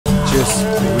just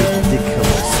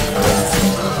ridiculous.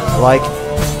 Like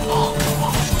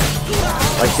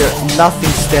nothing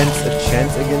stands a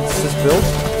chance against this build.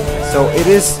 So it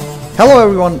is. Hello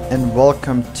everyone and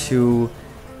welcome to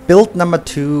build number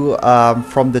 2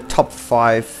 from the top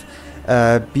 5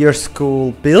 beer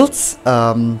school builds.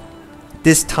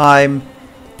 This time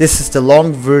this is the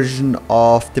long version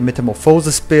of the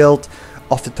Metamorphosis build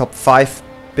of the top 5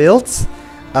 builds.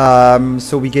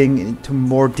 So we're getting into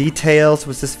more details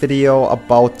with this video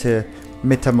about the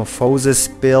Metamorphosis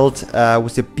build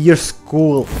with the beer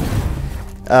school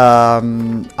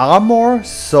armor.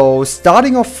 So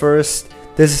starting off first,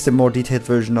 this is the more detailed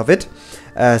version of it.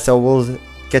 So we'll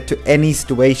get to any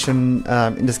situation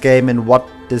in this game and what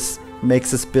this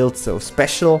makes this build so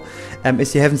special.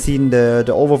 If you haven't seen the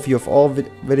overview of all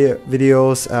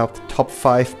videos of the top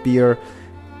 5 beer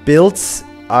builds,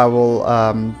 I will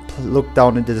look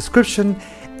down in the description.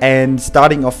 And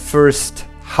starting off first,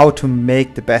 how to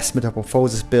make the best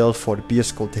Metamorphosis build for the beer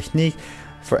school technique,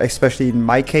 for especially in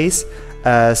my case.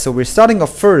 So we're starting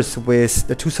off first with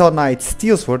the 2000 Knight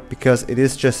Steel Sword, because it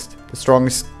is just the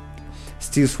strongest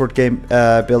Steel Sword game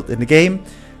built in the game.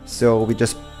 So we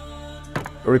just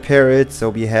repair it, so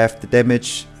we have the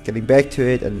damage getting back to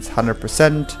it, and it's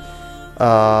 100%.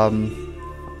 I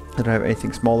don't have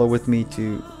anything smaller with me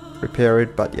to repair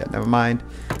it, but yeah, never mind.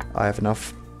 I have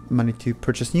enough money to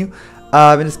purchase new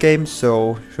in this game,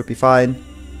 so should be fine.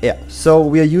 Yeah, so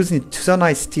we are using the 2000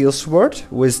 Knight Steel Sword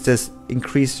with this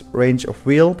increased range of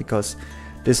wheel, because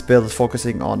this build is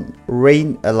focusing on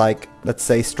like let's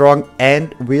say strong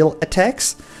and wheel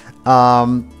attacks.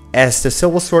 As the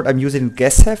Silver Sword, I'm using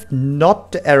gas heft,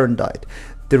 not the Erendite.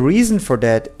 The reason for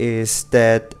that is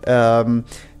that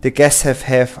the gas heft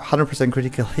have 100%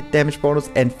 critical hit damage bonus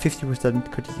and 50%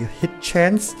 critical hit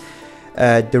chance.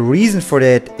 The reason for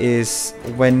that is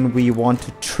when we want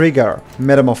to trigger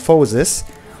Metamorphosis,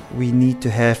 we need to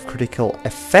have critical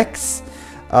effects.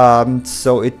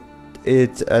 So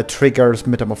it triggers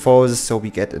Metamorphosis, so we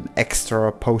get an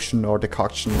extra potion or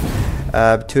decoction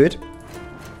to it.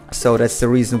 So that's the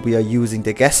reason we are using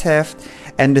the gas heft.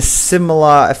 And the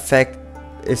similar effect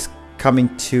is coming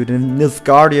to the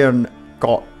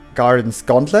Nilfgaardian's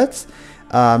gauntlets.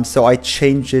 So I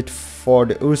changed it for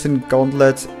the Ursine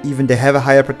gauntlets. Even they have a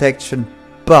higher protection,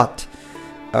 but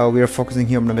we are focusing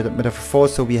here on the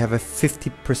Metamorphosis, so we have a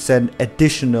 50%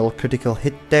 additional critical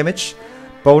hit damage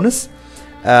bonus.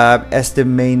 As the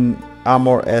main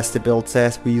armor, as the build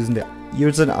says, we're using the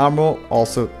Ursine armor,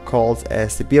 also called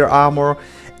as the beer armor.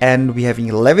 And we're having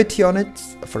levity on it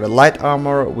for the light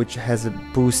armor, which has a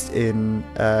boost in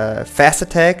fast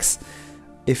attacks,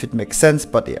 if it makes sense.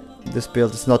 But yeah, this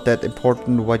build is not that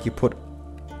important what you put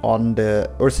on the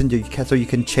Ursine, so you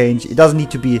can change. It doesn't need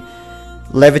to be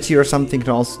levity or something, it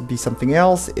can also be something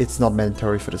else. It's not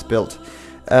mandatory for this build.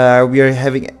 We are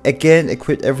having, again,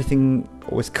 equipped everything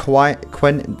with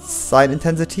Quen Sign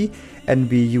Intensity, and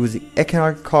we're using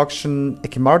Echinarch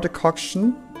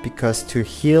Decoction, because to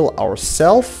heal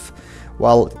ourselves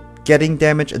while getting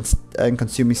damage and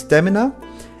consuming stamina.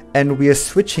 And we are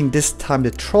switching this time the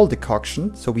Troll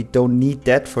Decoction, so we don't need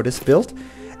that for this build.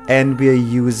 And we are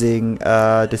using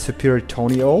the Superior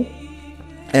Tonio,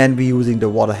 and we're using the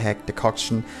Water Hack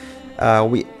Decoction.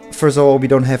 First of all, we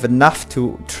don't have enough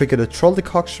to trigger the Troll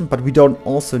Decoction, but we don't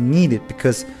also need it,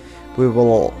 because we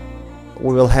will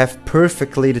have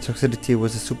perfectly the toxicity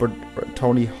with the Super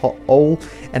Tony O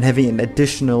and having an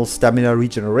additional stamina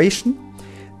regeneration.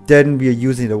 Then we are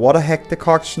using the Water Hack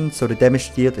Decoction, so the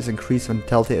damage dealt is increased when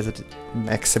Telty is at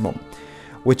maximum,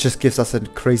 which just gives us a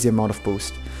crazy amount of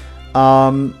boost.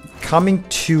 Coming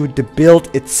to the build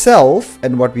itself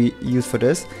and what we use for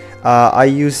this, I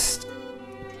used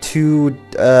two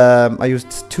fast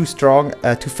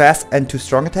and 2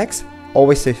 strong attacks.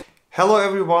 Always safe. Hello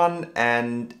everyone,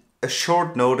 and a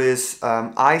short notice,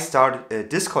 I started a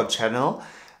Discord channel,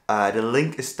 the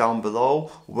link is down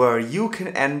below, where you can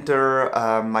enter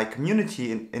my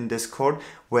community in Discord,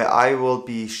 where I will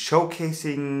be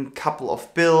showcasing a couple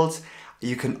of builds.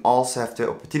 You can also have the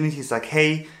opportunities like,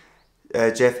 hey,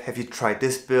 Jeff, have you tried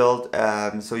this build?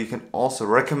 So you can also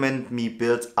recommend me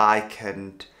builds I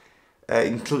can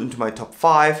include into my top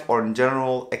 5, or in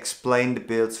general explain the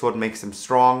builds, what makes them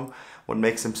strong, what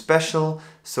makes them special.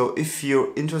 So if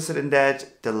you're interested in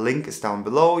that, the link is down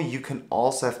below. You can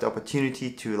also have the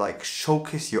opportunity to like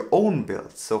showcase your own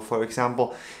builds. So for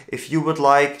example, if you would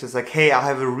like to like, hey, I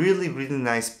have a really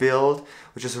nice build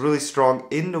which is really strong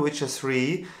in The Witcher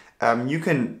 3, you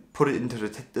can put it into the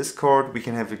Discord. We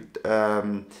can have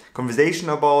a conversation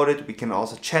about it. We can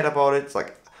also chat about it. It's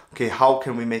like, okay, how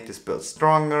can we make this build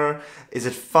stronger? Is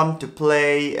it fun to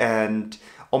play? And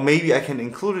or maybe I can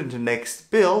include it in the next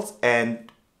build,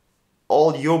 and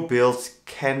all your builds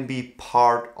can be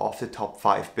part of the top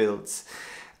 5 builds.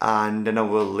 And then I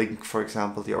will link, for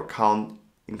example, your account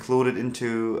included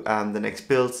into the next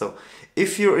build. So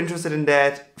if you're interested in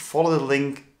that, follow the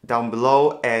link down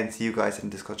below, and see you guys in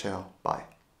the Discord channel. Bye.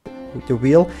 With the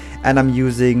wheel, and I'm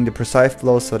using the precise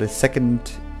blow, so the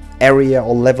second area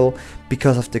or level,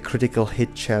 because of the critical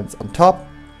hit chance on top,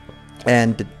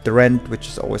 and the rend, which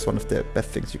is always one of the best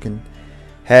things you can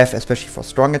have, especially for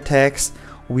strong attacks.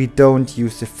 We don't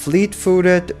use the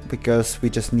fleet-footed because we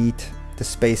just need the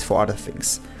space for other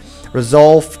things.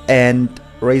 Resolve and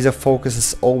razor focus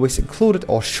is always included,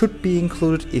 or should be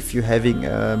included, if you're having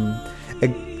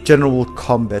a general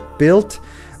combat build.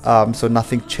 So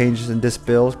nothing changes in this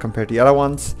build compared to the other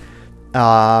ones.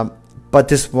 But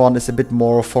this one is a bit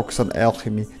more focused on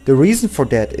alchemy. The reason for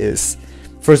that is,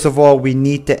 first of all, we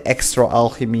need the extra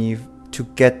alchemy to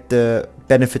get the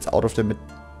benefits out of the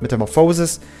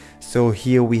metamorphosis. So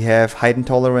here we have heightened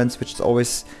tolerance, which is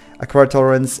always acquired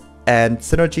tolerance, and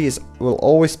synergy will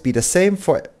always be the same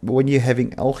for when you're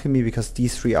having alchemy, because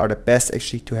these 3 are the best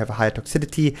actually to have a higher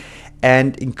toxicity,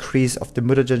 and increase of the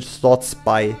mutagen slots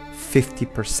by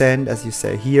 50%, as you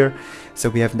say here. So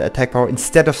we have the attack power,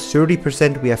 instead of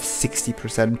 30%, we have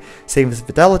 60%. Same with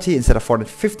vitality, instead of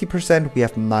 450%, we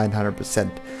have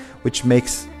 900%, which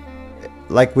makes,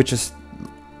 which is,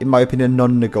 in my opinion,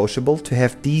 non-negotiable to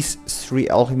have these 3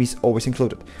 alchemies always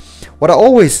included. What I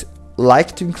always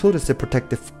like to include is the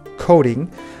protective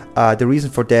coating. The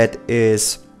reason for that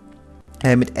is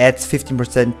it adds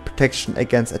 15% protection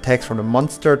against attacks from the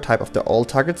monster type of the all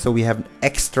targets, so we have an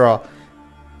extra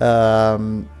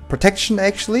protection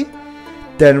actually.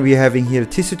 Then we're having here the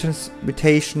tissue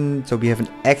transmutation, so we have an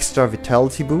extra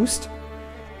vitality boost,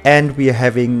 and we are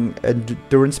having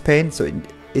endurance pain, so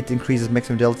it increases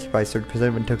maximum vitality by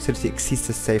 30% when toxicity exceeds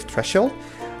the safe threshold.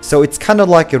 So it's kind of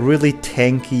like a really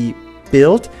tanky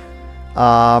build.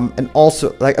 And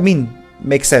also,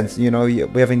 makes sense, you know,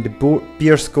 we're having the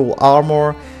Beer Skull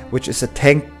armor, which is a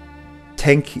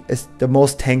is the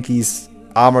most tankiest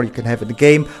armor you can have in the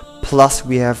game, plus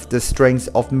we have the strength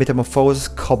of Metamorphosis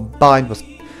combined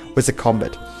with the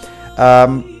combat.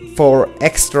 For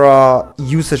extra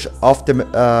usage of the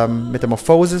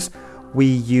Metamorphosis, we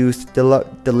used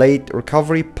delayed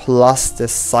recovery plus the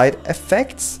side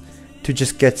effects to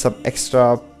just get some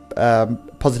extra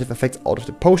positive effects out of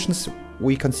the potions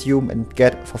we consume and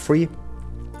get for free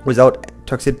without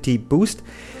toxicity boost.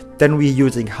 Then we're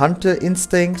using Hunter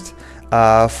Instinct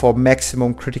for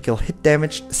maximum critical hit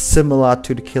damage, similar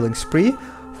to the Killing Spree,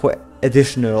 for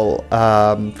additional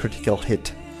critical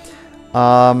hit.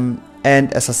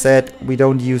 And as I said, we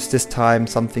don't use this time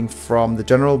something from the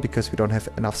general because we don't have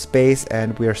enough space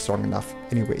and we are strong enough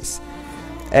anyways.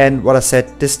 And what I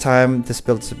said, this time this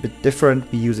build is a bit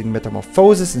different. We're using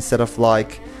Metamorphosis instead of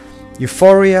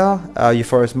Euphoria.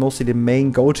 Euphoria is mostly the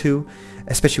main go-to,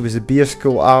 especially with the Beer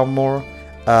Skull armor.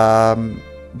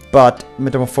 But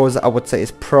Metamorphosis, I would say,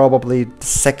 is probably the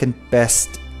second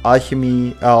best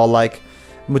alchemy or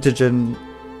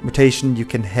mutation you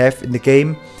can have in the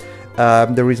game.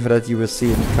 The reason for that you will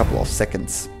see in a couple of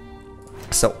seconds.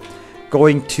 So,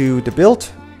 going to the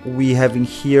build, we having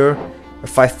here a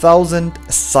 5000,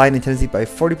 assign intensity by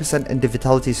 40%, and the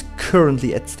vitality is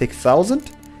currently at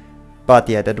 6000. But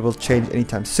yeah, that will change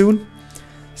anytime soon.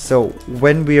 So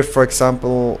when we are, for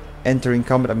example, entering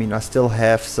combat, I still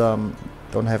have some,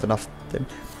 don't have enough,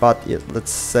 but yeah,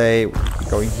 let's say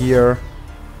going here,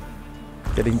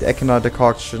 getting the Echidna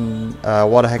decoction,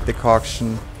 Water Hack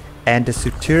decoction, and the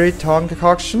Sutiriton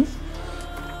decoction.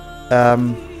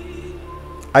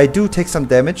 I do take some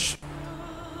damage,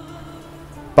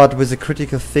 but with a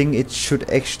critical thing it should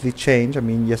actually change.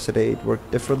 Yesterday it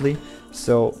worked differently.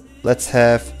 So let's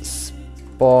have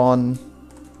spawn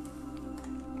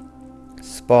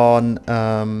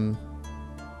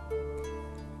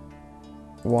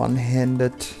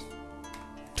one-handed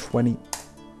 20.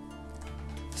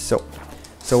 So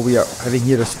we are having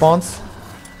here the spawns.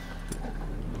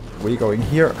 We're going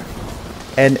here,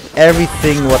 and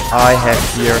everything what I have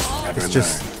here is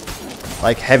just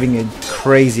like having a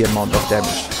crazy amount of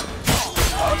damage.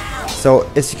 So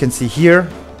as you can see here,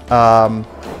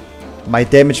 my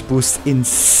damage boosts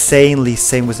insanely,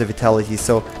 same with the vitality.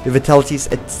 So the vitality is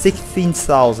at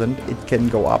 16,000, it can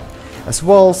go up as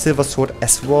well, silver sword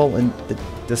as well, and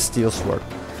the steel sword.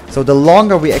 So the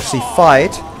longer we actually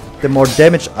fight, the more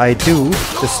damage I do,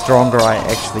 the stronger I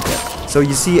actually get. So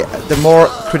you see, the more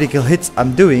critical hits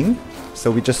I'm doing,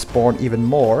 so we just spawn even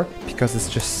more, because it's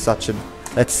just such a,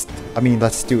 let's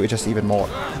do it just even more.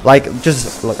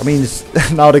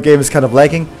 Now the game is kind of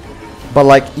lagging,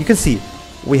 but you can see,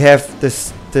 we have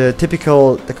the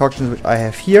typical decoctions which I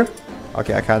have here.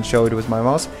 Okay, I can't show it with my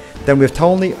mouse. Then we have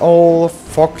Tonally Owl,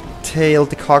 Fogtail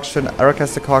decoction,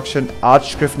 Aracas decoction,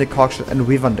 Archgriffin decoction, and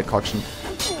Wyvern decoction.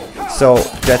 So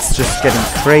that's just getting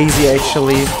crazy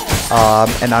actually.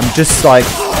 And I'm just like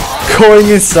going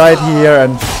inside here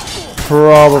and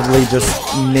probably just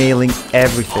nailing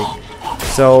everything.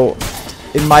 So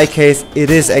in my case, it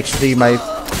is actually my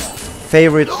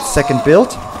favorite second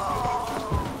build.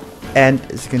 And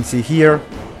as you can see here,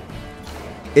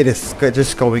 it is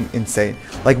just going insane.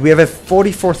 Like we have a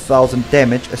 44,000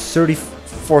 damage, a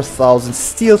 34,000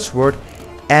 steel sword,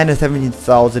 and a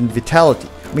 17,000 vitality.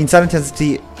 I mean, sun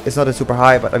intensity is not a super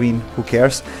high, but I mean, who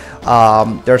cares?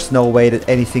 There's no way that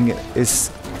anything is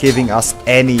giving us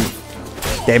any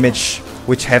damage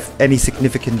which have any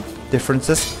significant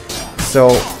differences. So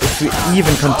if we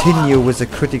even continue with the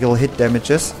critical hit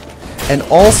damages, and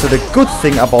also the good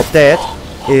thing about that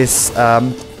is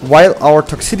while our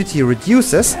toxicity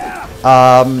reduces,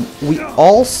 we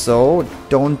also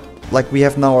don't, like we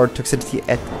have now our toxicity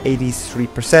at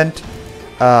 83%,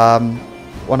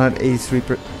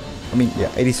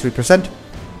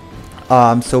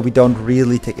 83%, so we don't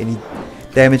really take any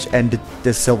damage, and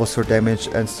the silver sword damage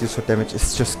and steel sword damage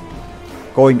is just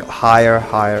going higher,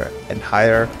 higher and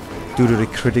higher due to the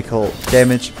critical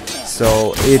damage.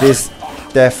 So it is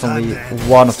definitely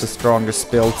one of the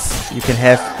strongest builds you can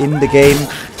have in the game.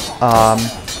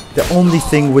 The only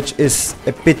thing which is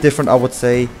a bit different, I would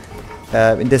say,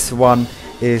 in this one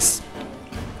is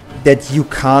that you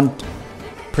can't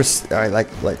let's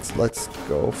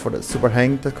go for the super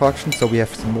hang decoction, so we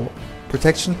have some more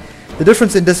protection. The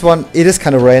difference in this one, it is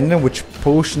kind of random which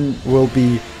potion will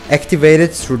be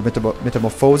activated through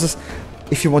Metamorphosis.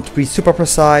 If you want to be super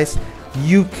precise,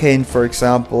 you can, for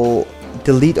example,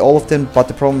 delete all of them, but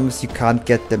the problem is you can't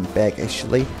get them back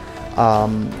actually.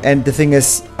 And the thing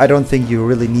is, I don't think you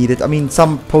really need it. I mean,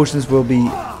 some potions will be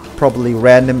probably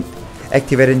random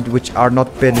activated, which are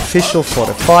not beneficial for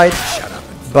the fight,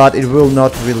 but it will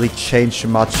not really change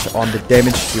much on the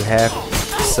damage you have.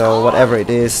 So whatever it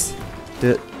is,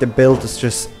 the build is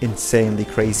just insanely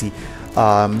crazy.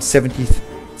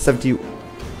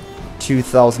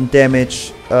 72,000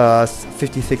 damage,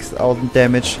 56,000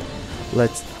 damage.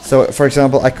 So for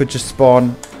example, I could just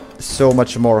spawn so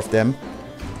much more of them,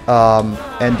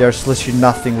 and there's literally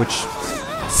nothing which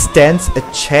stands a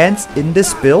chance in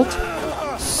this build.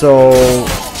 So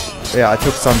yeah, I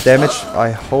took some damage.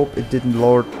 I hope it didn't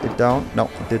lower it down. No,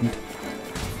 it didn't.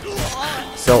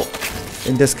 So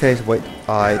in this case, wait,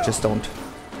 I just don't.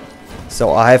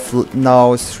 So I have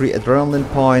now 3 adrenaline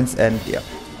points, and yeah,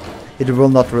 it will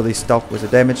not really stop with the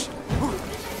damage.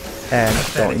 And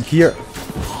going here.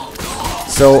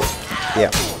 So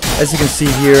yeah, as you can see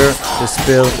here, this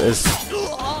build is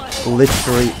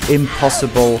literally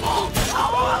impossible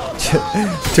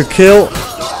to kill.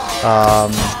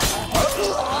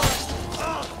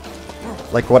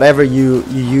 Like whatever you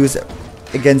use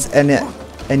against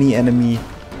any enemy,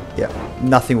 yeah,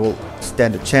 nothing will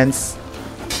stand a chance,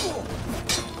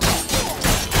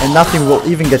 and nothing will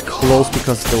even get close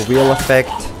because of the wheel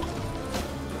effect.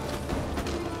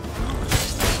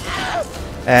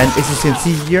 And as you can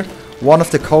see here, one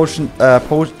of the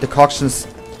decoctions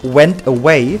went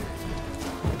away,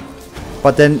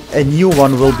 but then a new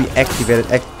one will be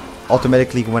activated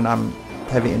automatically when I'm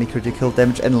having any critical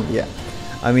damage. And yeah,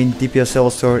 I mean, DPS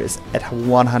Silver Sword is at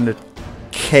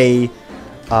 100k,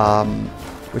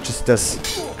 which is just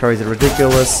crazy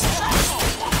ridiculous.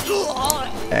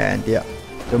 And yeah,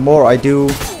 the more I do,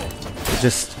 it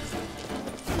just,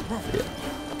 yeah.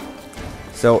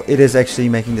 So it is actually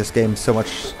making this game so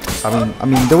much. I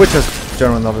mean, The Witcher is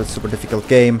generally not a super difficult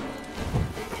game.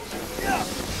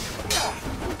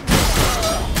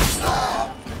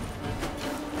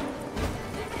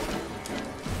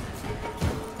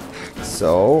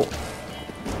 So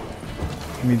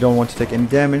we don't want to take any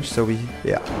damage, so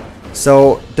yeah.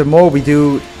 So the more we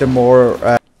do, the more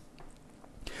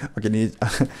okay,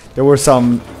 there were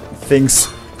some things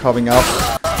coming up.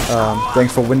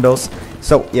 Thanks for Windows.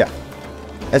 So yeah,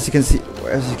 as you can see,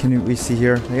 we see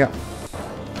here, yeah,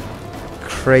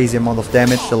 crazy amount of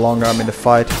damage. The longer I'm in the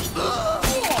fight,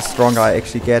 the stronger I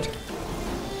actually get.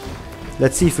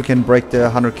 Let's see if we can break the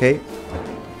 100k.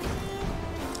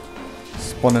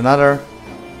 Spawn another.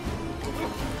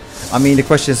 I mean, the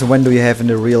question is, when do you have in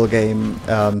the real game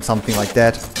something like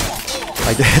that?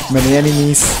 Like that many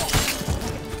enemies.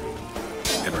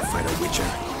 Never fight a Witcher.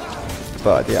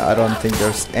 But yeah, I don't think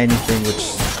there's anything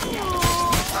which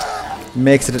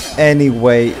makes it in any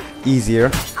way easier.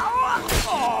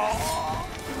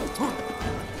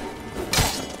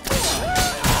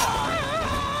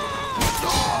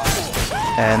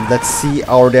 And let's see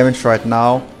our damage right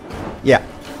now. Yeah,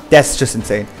 that's just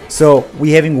insane. So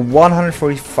we're having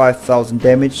 145,000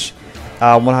 damage,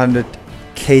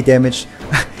 100k damage.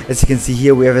 As you can see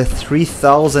here, we have a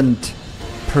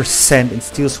 3000% in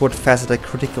Steel Sword Facet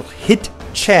critical hit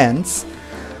chance.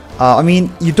 I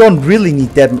mean, you don't really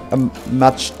need that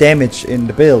much damage in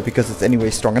the build because it's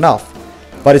anyway strong enough.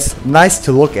 But it's nice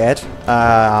to look at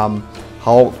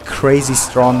how crazy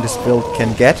strong this build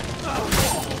can get.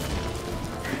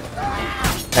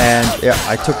 And yeah,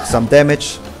 I took some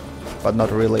damage, but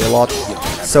not really a lot.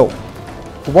 So,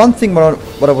 one thing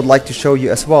what I would like to show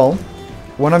you as well,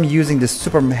 when I'm using this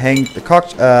super hang the cock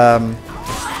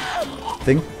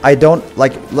thing, I don't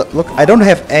like look. I don't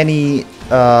have any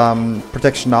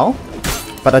protection now,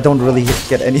 but I don't really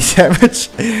get any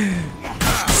damage.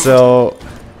 So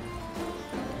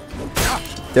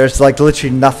there's like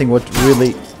literally nothing what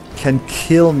really can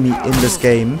kill me in this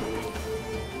game.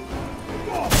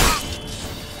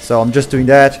 So I'm just doing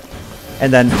that,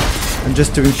 and then I'm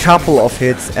just doing a couple of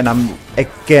hits, and I'm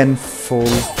again full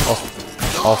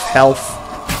of health.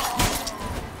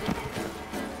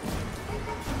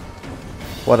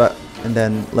 And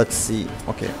then let's see.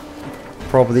 Okay,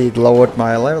 probably it lowered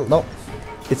my level. No,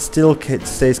 it still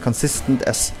stays consistent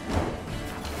as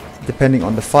depending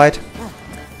on the fight.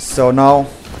 So now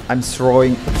I'm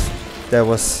throwing. Oops, there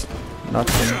was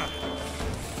nothing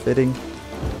fitting.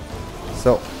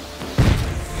 So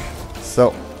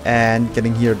and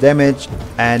getting here damage,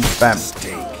 and bam,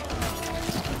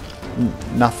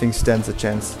 nothing stands a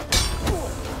chance.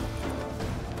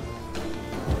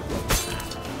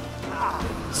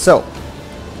 So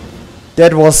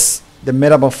that was the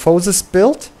Metamorphosis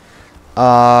build,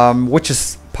 which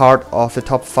is part of the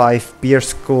top 5 beer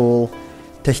school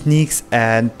techniques,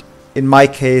 and in my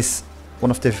case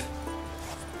one of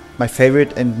my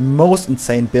favorite and most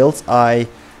insane builds I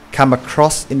come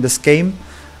across in this game.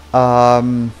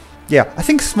 Yeah, I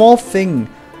think small thing,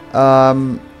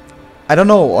 I don't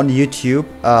know, on YouTube,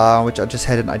 which I just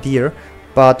had an idea,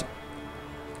 but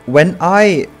when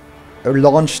I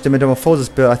launched the Metamorphosis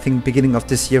build, I think beginning of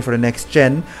this year for the next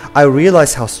gen, I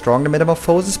realized how strong the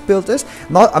Metamorphosis build is.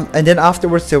 And then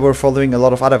afterwards they were following a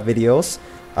lot of other videos.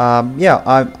 Yeah,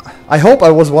 I hope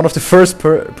I was one of the first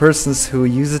persons who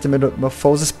uses the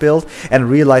Metamorphosis build and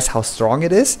realized how strong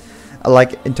it is.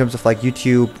 Like in terms of like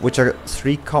YouTube, which are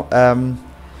 3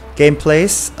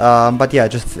 gameplays. But yeah,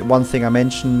 just one thing I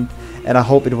mentioned, and I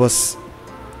hope it was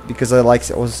because I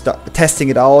was testing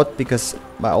it out, because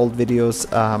my old videos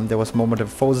there was more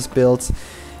Metamorphosis builds.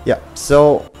 Yeah,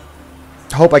 so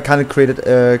hope I kind of created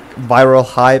a viral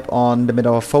hype on the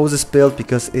Metamorphosis build,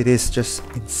 because it is just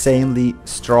insanely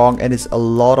strong and it's a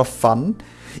lot of fun.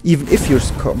 Even if you're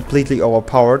completely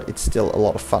overpowered, it's still a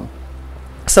lot of fun.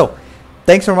 So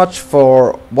thanks very much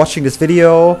for watching this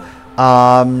video.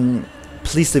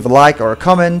 Please leave a like or a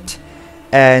comment,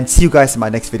 and see you guys in my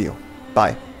next video.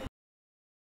 Bye.